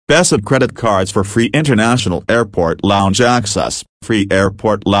Best credit cards for free international airport lounge access. Free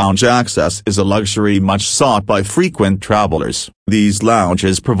airport lounge access is a luxury much sought by frequent travelers. These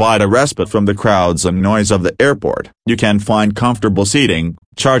lounges provide a respite from the crowds and noise of the airport. You can find comfortable seating,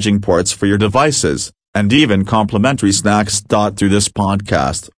 charging ports for your devices, and even complimentary snacks. Through this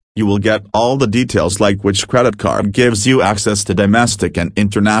podcast, you will get all the details like which credit card gives you access to domestic and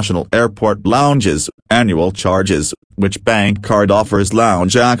international airport lounges, annual charges, which bank card offers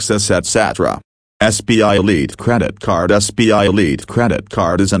lounge access, etc. SBI Elite Credit Card. SBI Elite Credit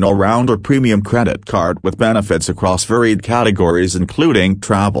Card is an all-rounder premium credit card with benefits across varied categories including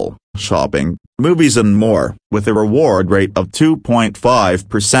travel, shopping, movies and more. With a reward rate of 2.5%,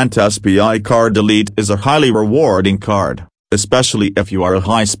 SBI Card Elite is a highly rewarding card, especially if you are a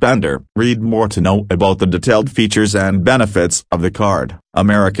high spender. Read more to know about the detailed features and benefits of the card.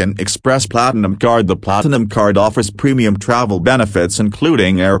 American Express Platinum Card. The Platinum Card offers premium travel benefits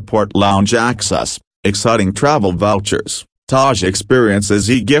including airport lounge access, exciting travel vouchers, Taj Experiences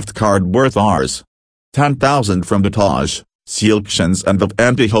e-gift card worth Rs. 10,000 from the Taj, Selections and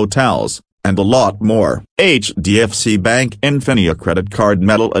Vivendi hotels, and a lot more. HDFC Bank Infinia Credit Card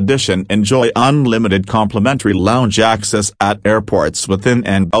Metal Edition. Enjoy unlimited complimentary lounge access at airports within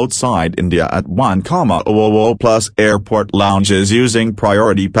and outside India at 1,000 plus airport lounges using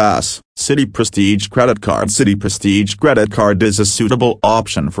Priority Pass. City Prestige Credit Card. City Prestige Credit Card is a suitable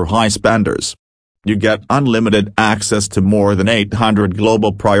option for high spenders. You get unlimited access to more than 800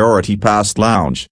 global Priority Pass lounge,